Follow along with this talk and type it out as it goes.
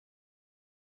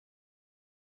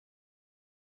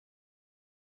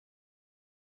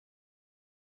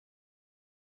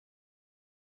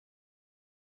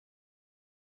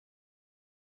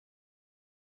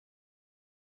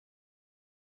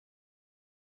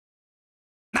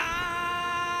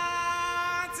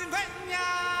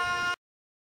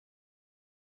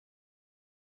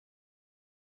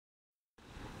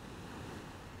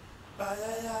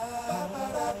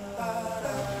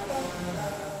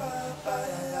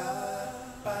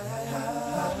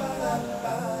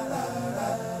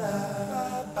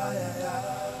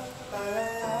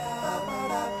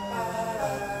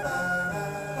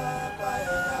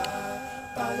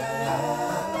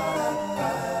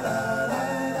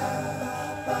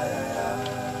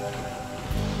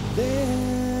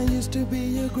There used to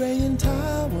be a graying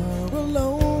tower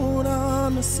alone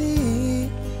on the sea.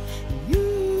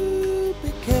 You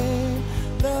became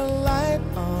the light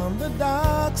on the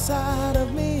dark side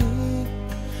of me.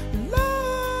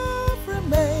 Love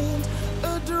remains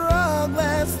a drug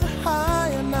that's the high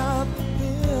and not the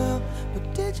pill.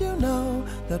 But did you know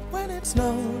that when it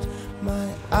snows, my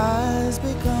eyes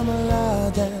become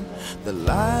large and the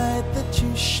light that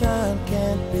you shine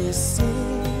can't be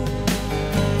seen?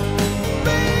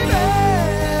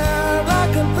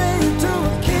 I compare you to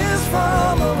a kiss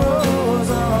from a rose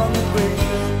on the grave.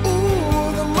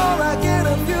 Ooh, the more I get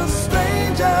of you, the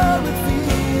stranger it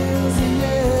feels,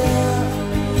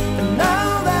 yeah. And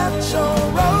now that your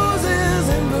rose is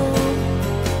in bloom,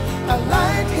 a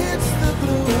light hits the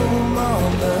gloom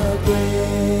on the grave.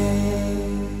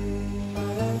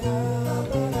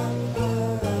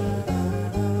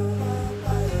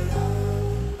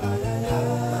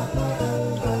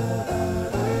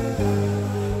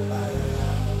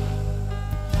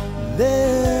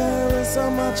 There is so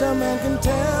much a man can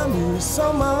tell me,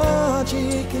 so much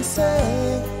he can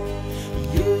say.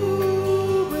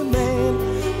 You remain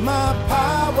my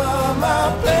power,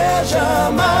 my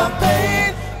pleasure, my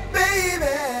pain,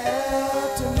 baby.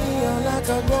 To me you're like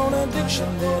a grown addiction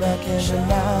that I can't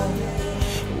deny.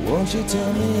 Won't you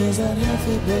tell me, is that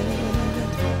healthy, baby?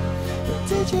 But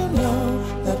did you know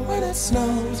that when it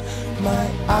snows, my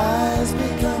eyes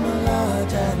become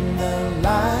large and the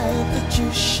light that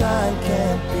you shine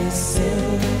can't be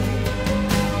seen?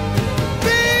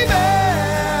 Baby,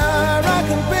 I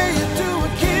compare you to a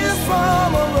kiss from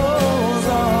a rose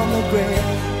on the grave.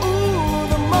 Ooh,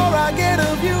 the more I get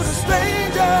of you, the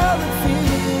stranger it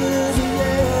feels,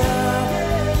 yeah.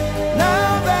 Now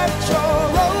that your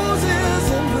rose is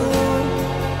in bloom,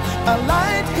 a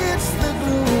light hits the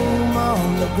gloom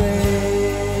on the grave.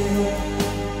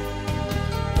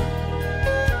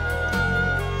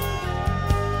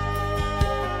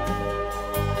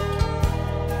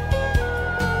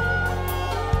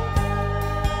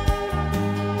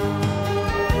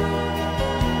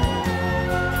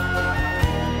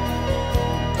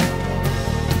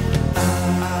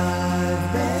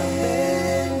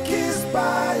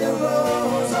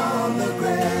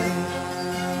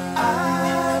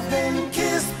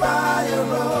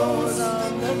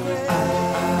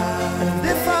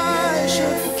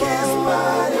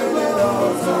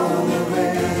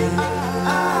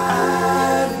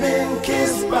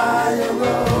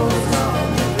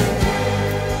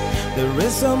 There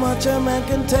is so much a man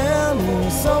can tell me,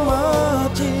 so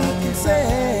much he can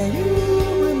say.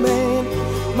 You remain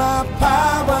my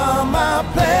power, my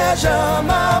pleasure,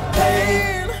 my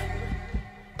pain.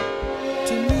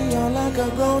 To me you're like a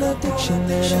grown addiction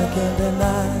that I can't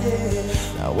deny.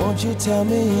 Now won't you tell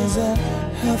me, is that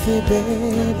healthy,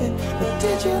 baby? But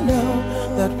did you know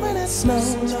that when it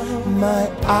snows, my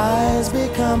eyes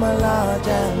become large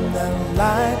and the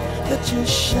light that you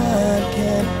shine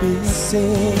can't be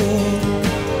seen?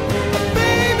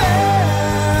 Baby,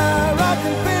 I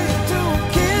compare you to a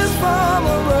kiss from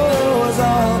a rose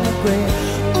on the grave.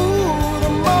 Ooh,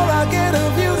 the more I get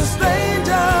of you, the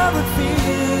stranger it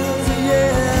feels,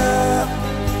 yeah.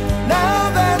 Now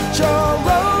that your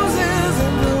rose is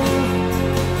in bloom,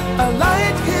 a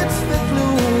light hits the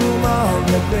gloom on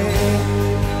the grave.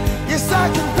 Yes, I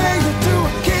compare you to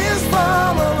a kiss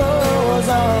from a rose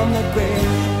on the grave.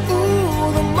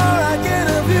 Ooh, the more I get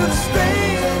of you, the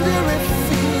stranger it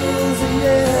feels,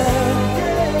 yeah.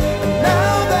 And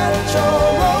now that your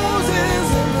rose is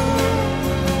in bloom,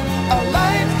 a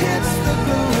light hits the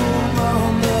gloom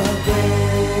on the grave.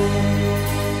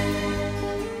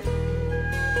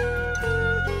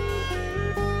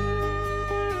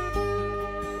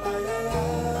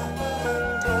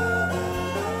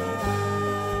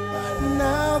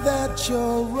 Now that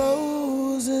your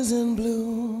rose is in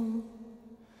bloom,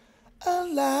 a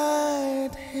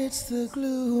light hits the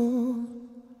gloom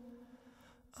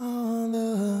on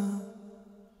the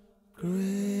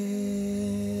grave.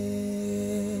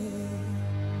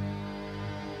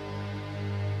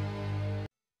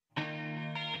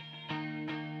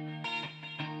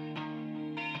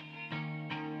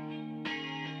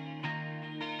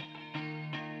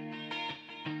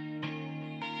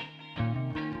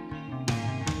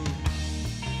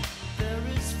 There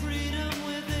is freedom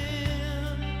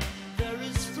within, there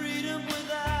is freedom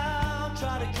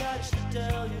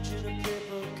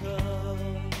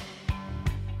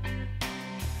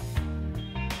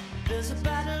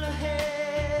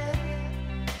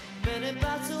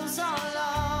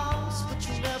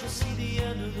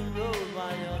to the road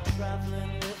while you're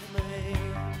traveling with me.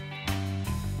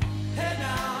 Hey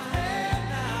now.